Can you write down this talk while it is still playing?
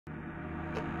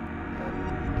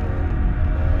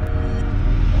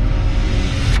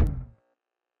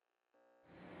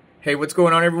Hey, what's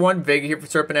going on everyone? Vega here for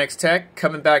SerpentX Tech,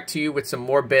 coming back to you with some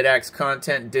more Bitaxe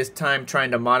content, this time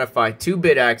trying to modify two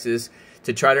Bitaxes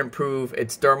to try to improve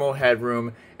its thermal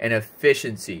headroom and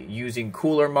efficiency using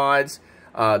cooler mods.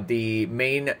 The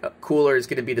main cooler is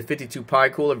going to be the 52 Pi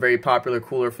cooler, very popular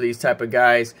cooler for these type of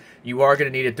guys. You are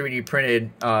going to need a 3D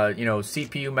printed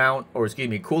CPU mount, or excuse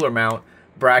me, cooler mount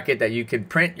bracket that you can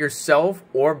print yourself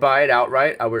or buy it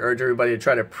outright. I would urge everybody to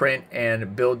try to print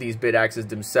and build these Bitaxes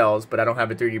themselves, but I don't have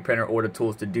a 3D printer or the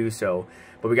tools to do so.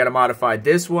 But we got to modify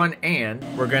this one, and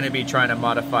we're going to be trying to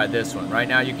modify this one. Right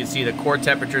now you can see the core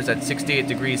temperatures at 68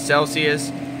 degrees Celsius.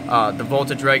 The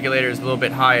voltage regulator is a little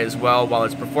bit high as well. While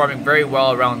it's performing very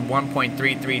well around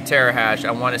 1.33 terahash,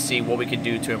 I want to see what we can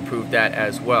do to improve that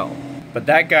as well. But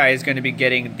that guy is going to be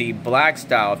getting the black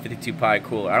style 52 Pi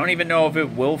cooler. I don't even know if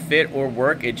it will fit or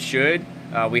work. It should.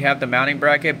 We have the mounting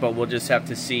bracket, but we'll just have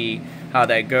to see how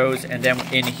that goes. And then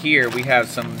in here we have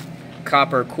some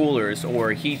copper coolers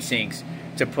or heat sinks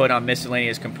to put on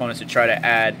miscellaneous components to try to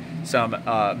add some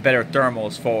better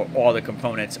thermals for all the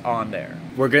components on there.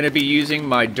 We're going to be using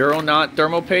my Duronaut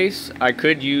thermal paste. I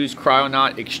could use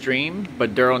Cryonaut Extreme,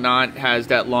 but Duronaut has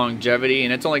that longevity,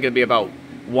 and it's only going to be about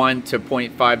 1 to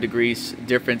 0.5 degrees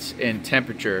difference in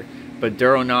temperature. But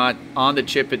Duronaut on the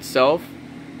chip itself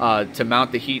to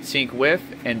mount the heat sink with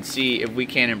and see if we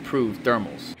can improve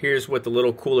thermals. Here's what the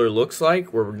little cooler looks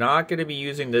like. We're not going to be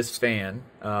using this fan.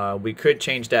 We could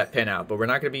change that pin out, but we're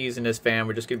not going to be using this fan.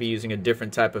 We're just going to be using a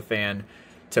different type of fan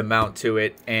to mount to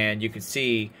it, and you can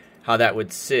see how that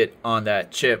would sit on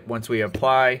that chip once we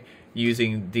apply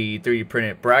using the 3D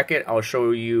printed bracket. I'll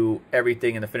show you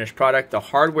everything in the finished product. The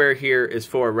hardware here is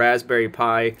for a Raspberry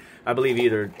Pi, I believe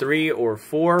either 3 or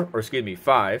 4, or excuse me,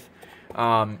 5.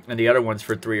 And the other one's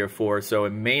for 3 or 4, so it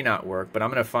may not work, but I'm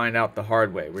going to find out the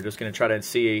hard way. We're just going to try to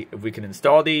see if we can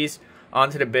install these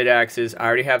onto the Bitaxes. I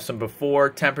already have some before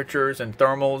temperatures and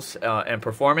thermals and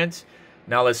performance.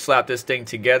 Now let's slap this thing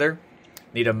together.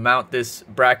 Need to mount this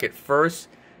bracket first.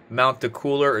 Mount the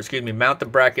cooler, or excuse me, mount the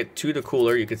bracket to the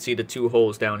cooler. You can see the two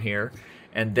holes down here.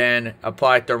 And then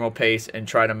apply thermal paste and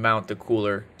try to mount the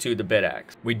cooler to the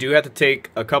Bitaxe. We do have to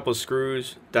take a couple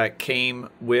screws that came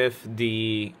with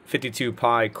the 52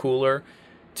 Pi cooler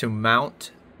to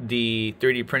mount the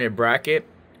 3D printed bracket,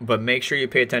 but make sure you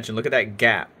pay attention. Look at that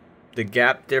gap. The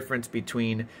gap difference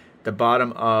between the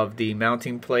bottom of the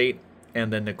mounting plate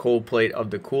and then the cold plate of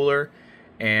the cooler.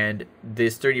 And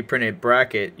this 3D printed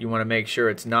bracket, you want to make sure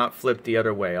it's not flipped the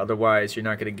other way. Otherwise, you're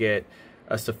not going to get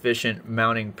a sufficient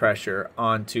mounting pressure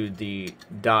onto the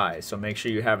die. So make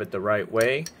sure you have it the right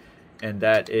way. And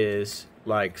that is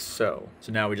like so.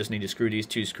 So now we just need to screw these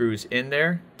two screws in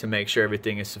there to make sure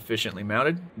everything is sufficiently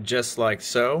mounted. Just like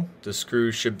so. The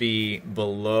screws should be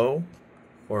below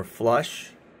or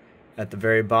flush at the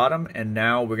very bottom. And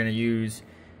now we're going to use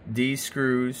these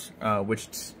screws, which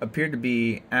appear to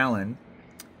be Allen,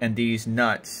 and these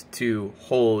nuts to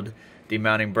hold the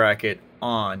mounting bracket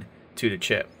on to the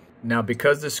chip. Now,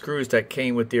 because the screws that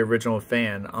came with the original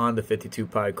fan on the 52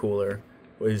 Pi cooler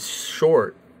was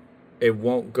short, it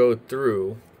won't go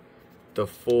through the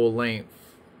full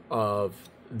length of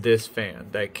this fan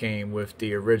that came with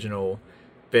the original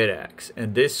Bitaxe.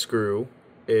 And this screw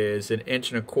is 1.25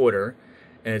 inches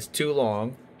and it's too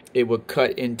long. It would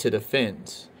cut into the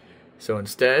fins. So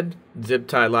instead, zip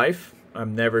tie life.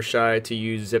 I'm never shy to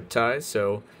use zip ties,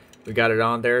 so we got it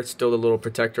on there. Still a little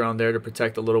protector on there to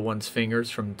protect the little one's fingers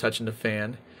from touching the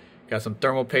fan. Got some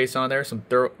thermal paste on there, some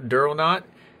Duronaut,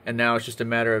 and now it's just a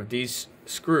matter of these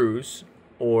screws,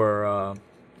 or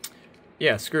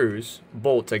screws,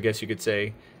 bolts I guess you could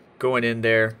say, going in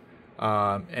there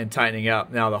and tightening up.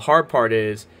 Now the hard part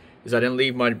is I didn't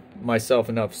leave myself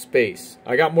enough space.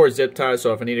 I got more zip ties,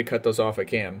 so if I need to cut those off I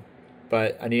can,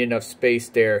 but I need enough space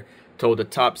there to hold the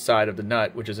top side of the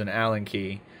nut, which is an Allen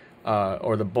key,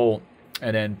 or the bolt,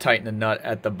 and then tighten the nut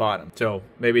at the bottom. So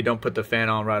maybe don't put the fan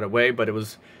on right away, but it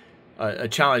was a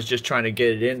challenge just trying to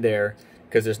get it in there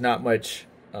because there's not much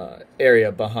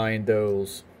area behind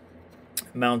those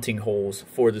mounting holes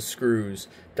for the screws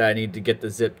that I need to get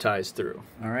the zip ties through.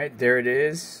 All right, there it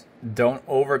is. Don't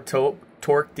over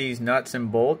torque these nuts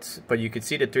and bolts, but you can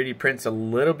see the 3D print's a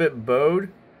little bit bowed.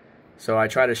 So I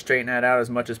try to straighten that out as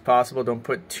much as possible. Don't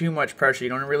put too much pressure. You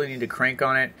don't really need to crank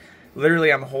on it.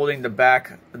 Literally, I'm holding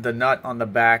the nut on the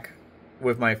back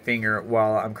with my finger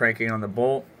while I'm cranking on the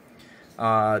bolt.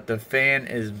 The fan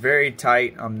is very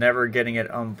tight. I'm never getting it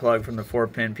unplugged from the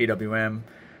 4-pin PWM.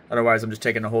 Otherwise, I'm just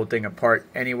taking the whole thing apart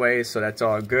anyway, so that's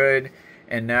all good.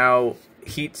 And now,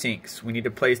 heat sinks. We need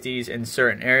to place these in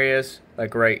certain areas,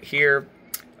 like right here.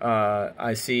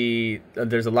 I see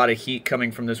there's a lot of heat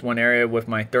coming from this one area with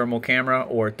my thermal camera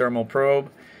or thermal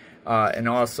probe. and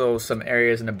also some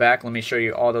areas in the back. Let me show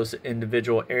you all those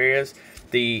individual areas.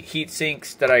 The heat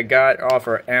sinks that I got are off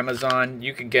of Amazon.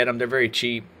 You can get them, they're very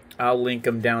cheap. I'll link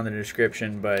them down in the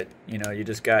description, but you know, you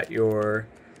just got your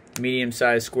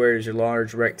medium-sized squares, your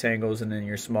large rectangles, and then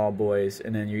your small boys,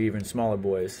 and then your even smaller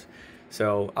boys.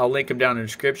 So I'll link them down in the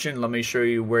description. Let me show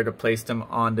you where to place them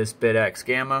on this Bitaxe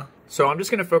Gamma. So I'm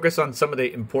just going to focus on some of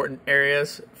the important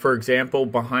areas. For example,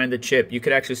 behind the chip, you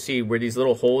could actually see where these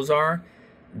little holes are.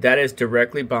 That is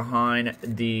directly behind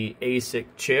the ASIC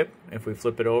chip. If we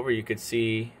flip it over, you could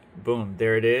see, boom,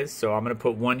 there it is. So I'm going to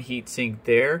put one heat sink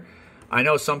there. I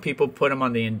know some people put them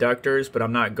on the inductors, but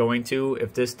I'm not going to.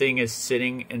 If this thing is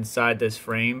sitting inside this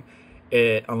frame,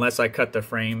 unless I cut the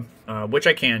frame, which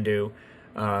I can do,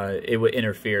 it would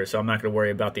interfere. So I'm not going to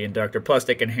worry about the inductor. Plus,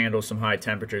 they can handle some high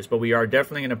temperatures. But we are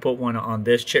definitely going to put one on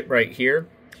this chip right here,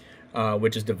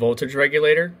 which is the voltage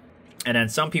regulator. And then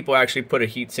some people actually put a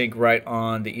heatsink right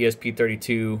on the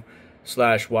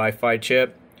ESP32/Wi-Fi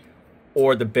chip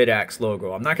or the Bitaxe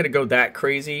logo. I'm not going to go that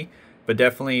crazy, but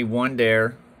definitely one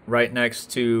there right next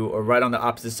to, or right on the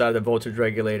opposite side of the voltage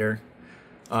regulator.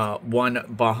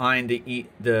 One behind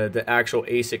the actual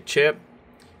ASIC chip,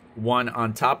 one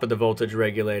on top of the voltage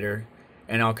regulator,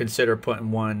 and I'll consider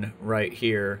putting one right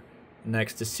here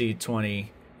next to C20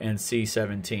 and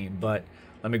C17. But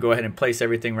let me go ahead and place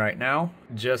everything right now,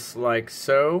 just like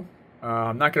so.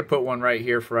 I'm not going to put one right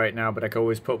here for right now, but I can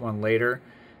always put one later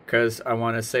because I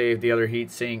want to save the other heat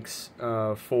sinks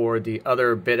for the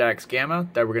other Bitaxe Gamma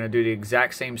that we're going to do the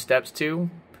exact same steps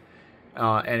to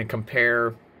and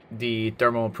compare the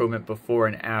thermal improvement before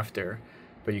and after.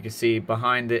 But you can see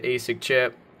behind the ASIC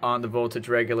chip, on the voltage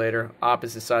regulator,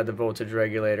 opposite side of the voltage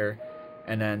regulator,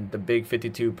 and then the big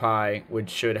 52 pi, which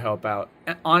should help out.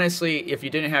 And honestly, if you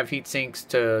didn't have heat sinks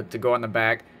to go on the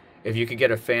back, if you could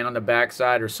get a fan on the back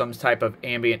side or some type of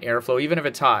ambient airflow, even if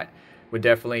it's hot, would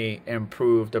definitely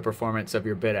improve the performance of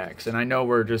your Bitaxe. And I know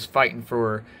we're just fighting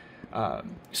for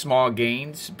small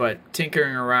gains, but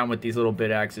tinkering around with these little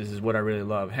Bitaxes is what I really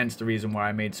love. Hence the reason why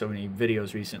I made so many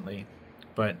videos recently.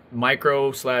 But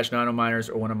micro/nano miners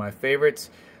are one of my favorites.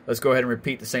 Let's go ahead and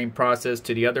repeat the same process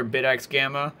to the other Bitaxe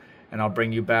Gamma, and I'll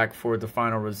bring you back for the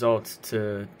final results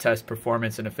to test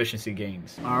performance and efficiency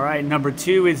gains. All right, number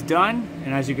 2 is done,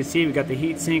 and as you can see, we got the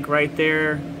heat sink right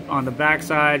there on the back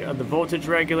side of the voltage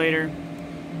regulator,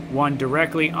 one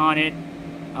directly on it,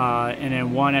 and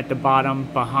then one at the bottom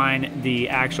behind the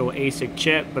actual ASIC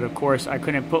chip. But of course, I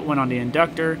couldn't put one on the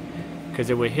inductor because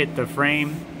it would hit the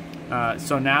frame.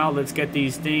 So now let's get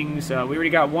these things. We already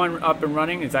got one up and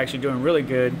running. It's actually doing really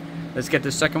good. Let's get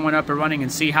the second one up and running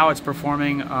and see how it's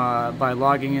performing by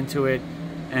logging into it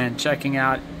and checking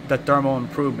out the thermal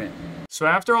improvement. So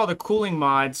after all the cooling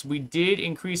mods, we did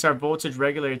increase our voltage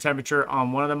regulator temperature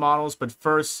on one of the models, but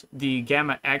first the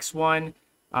Gamma X one,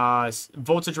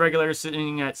 voltage regulator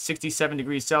sitting at 67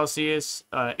 degrees Celsius,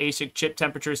 ASIC chip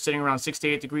temperature sitting around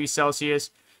 68 degrees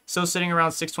Celsius, still sitting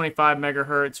around 625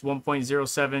 megahertz,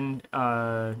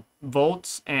 1.07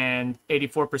 volts, and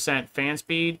 84% fan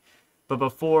speed. But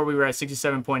before we were at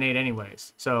 67.8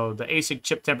 anyways. So the ASIC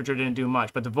chip temperature didn't do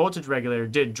much, but the voltage regulator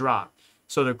did drop.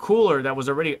 So the cooler that was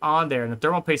already on there and the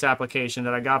thermal paste application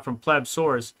that I got from Pleb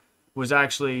Source was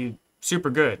actually super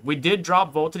good. We did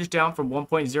drop voltage down from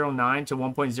 1.09 to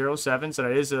 1.07, so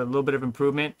that is a little bit of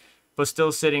improvement, but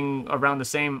still sitting around the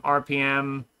same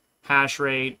RPM, hash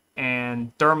rate,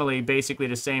 and thermally basically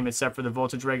the same except for the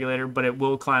voltage regulator, but it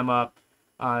will climb up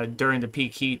during the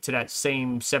peak heat to that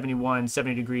same 70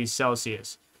 degrees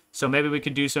Celsius. So maybe we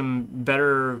could do some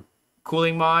better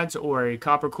cooling mods or a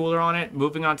copper cooler on it.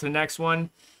 Moving on to the next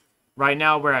one. Right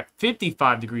now we're at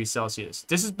 55 degrees Celsius.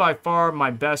 This is by far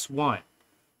my best one.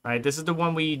 Right, this is the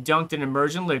one we dunked in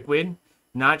immersion liquid.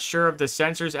 Not sure if the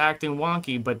sensor's acting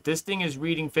wonky, but this thing is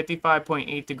reading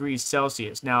 55.8 degrees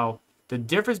Celsius. Now, the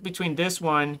difference between this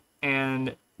one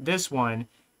and this one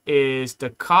is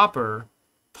the copper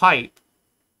pipe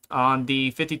on the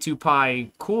 52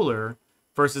 pi cooler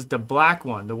versus the black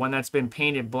one, the one that's been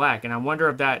painted black. And I wonder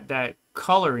if that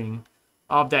coloring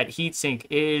of that heatsink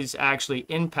is actually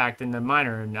impacting the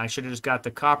miner. And I should have just got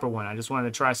the copper one. I just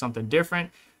wanted to try something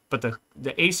different. But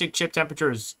the ASIC chip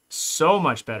temperature is so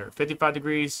much better. 55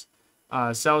 degrees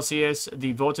Celsius.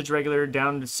 The voltage regulator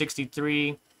down to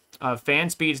 63. Fan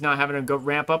speed is not having to go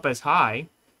ramp up as high.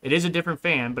 It is a different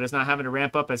fan, but it's not having to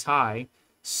ramp up as high.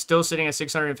 Still sitting at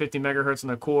 650 megahertz on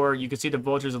the core. You can see the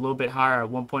voltage is a little bit higher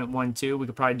at 1.12. We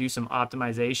could probably do some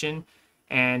optimization.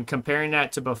 And comparing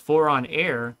that to before on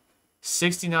air,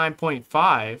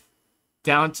 69.5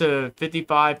 down to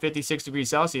 55, 56 degrees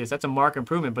Celsius. That's a marked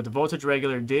improvement, but the voltage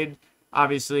regulator did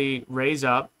obviously raise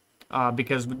up.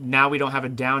 because now we don't have a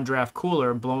downdraft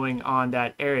cooler blowing on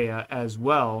that area as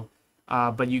well.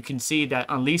 But you can see that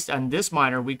at least on this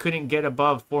miner, we couldn't get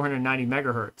above 490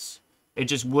 megahertz. It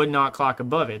just would not clock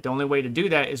above it. The only way to do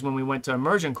that is when we went to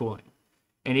immersion cooling.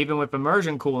 And even with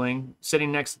immersion cooling,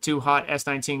 sitting next to two hot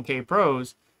S19K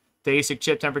Pros, the ASIC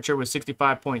chip temperature was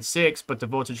 65.6, but the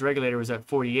voltage regulator was at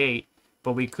 48.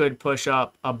 But we could push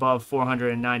up above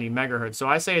 490 megahertz. So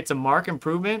I say it's a marked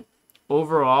improvement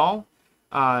overall.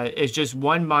 It's just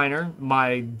one miner,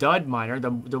 my dud miner,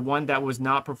 the one that was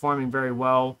not performing very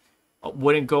well,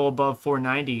 wouldn't go above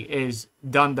 490, is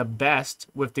done the best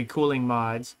with the cooling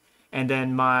mods. And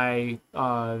then my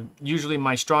usually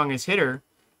my strongest hitter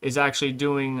is actually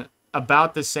doing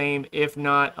about the same, if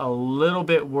not a little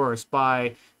bit worse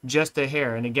by just a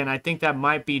hair. And again, I think that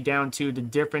might be down to the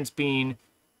difference being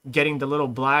getting the little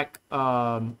black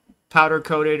powder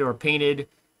coated or painted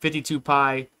 52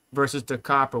 pi versus the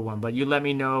copper one. But you let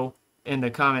me know in the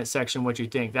comment section what you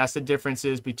think. That's the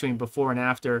differences between before and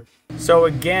after. So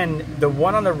again, the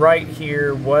one on the right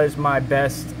here was my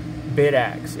best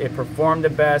Bitaxe. It performed the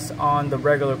best on the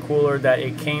regular cooler that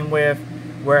it came with,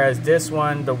 whereas this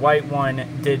one, the white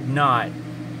one, did not.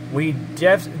 We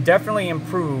definitely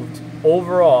improved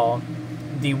overall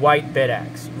the white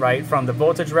Bitaxe, right? From the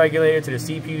voltage regulator to the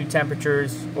CPU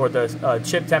temperatures or the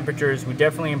chip temperatures, we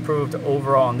definitely improved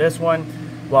overall on this one,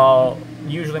 while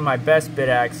usually my best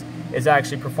Bitaxe is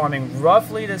actually performing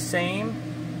roughly the same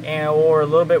or a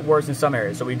little bit worse in some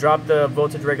areas. So we dropped the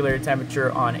voltage regulator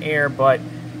temperature on air, but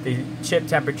the chip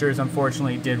temperatures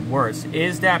unfortunately did worse.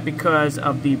 Is that because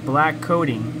of the black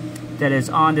coating that is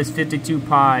on this 52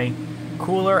 pi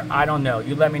cooler? I don't know.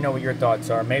 You let me know what your thoughts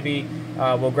are. Maybe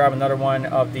we'll grab another one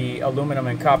of the aluminum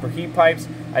and copper heat pipes.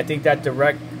 I think that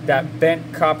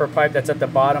bent copper pipe that's at the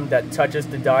bottom that touches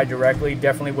the die directly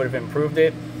definitely would have improved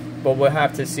it, but we'll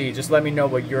have to see. Just let me know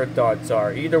what your thoughts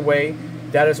are. Either way,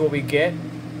 that is what we get.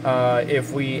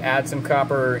 If we add some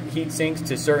copper heat sinks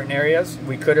to certain areas,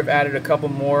 we could have added a couple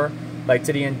more, like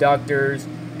to the inductors,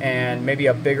 and maybe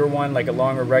a bigger one, like a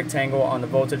longer rectangle on the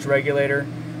voltage regulator.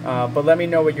 But let me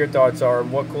know what your thoughts are,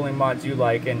 what cooling mods you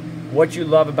like, and what you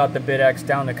love about the Bitaxe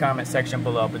down in the comment section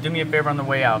below. But do me a favor on the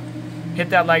way out.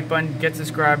 Hit that like button, get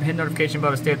subscribed, hit notification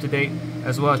bell to stay up to date,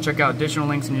 as well as check out additional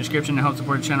links in the description to help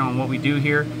support the channel and what we do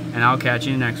here. And I'll catch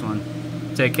you in the next one.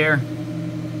 Take care.